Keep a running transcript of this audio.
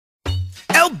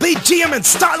L.B.G.M and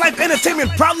STARLIFE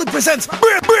Entertainment proudly presents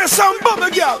Beer Some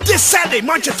Bubba Girl this Saturday,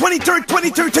 March 23rd,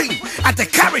 2013 at the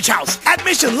Carriage House.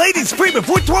 Admission ladies free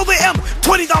before 12 a.m.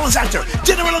 $20 after.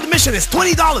 General admission is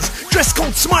 $20. Dress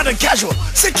code smart and casual.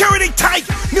 Security tight.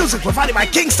 Music provided by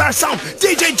KINGSTAR Sound,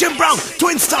 DJ Jim Brown,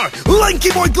 Twin Star,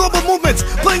 LENKY Boy Global Movements,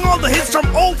 playing all the hits from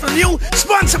old for new.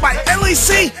 Sponsored by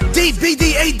LEC,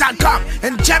 DBDA.com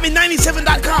and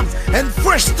Jammy97.com and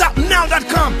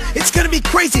FreshStopNow.com. It's gonna be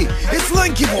crazy. It's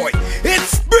LENKY Boy.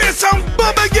 It's Beer Some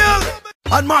Bubba Girl.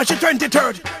 On March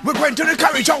 23rd, we're going to the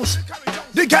Carriage House.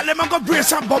 The girl them a go beer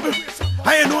some bubble.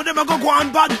 I know them a go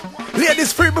on bad.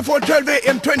 Ladies free before 12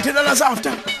 a.m. $20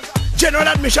 after. General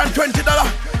admission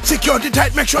 $20. Security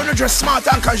tight, make sure you dress smart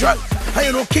and casual. And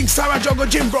you know KINGSTAR, Juggle,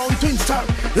 Jim Brown, Twin Star,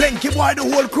 LENKY Boy, the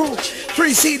whole crew.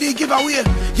 3 CD giveaway.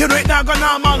 You know it now go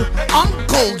normal.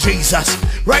 Uncle Jesus.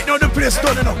 Right now the place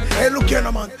done enough. Hey, look here,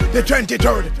 no man. The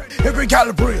 23rd. Every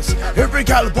gal breeze, every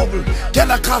gal bubble. Tell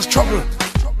her cause trouble.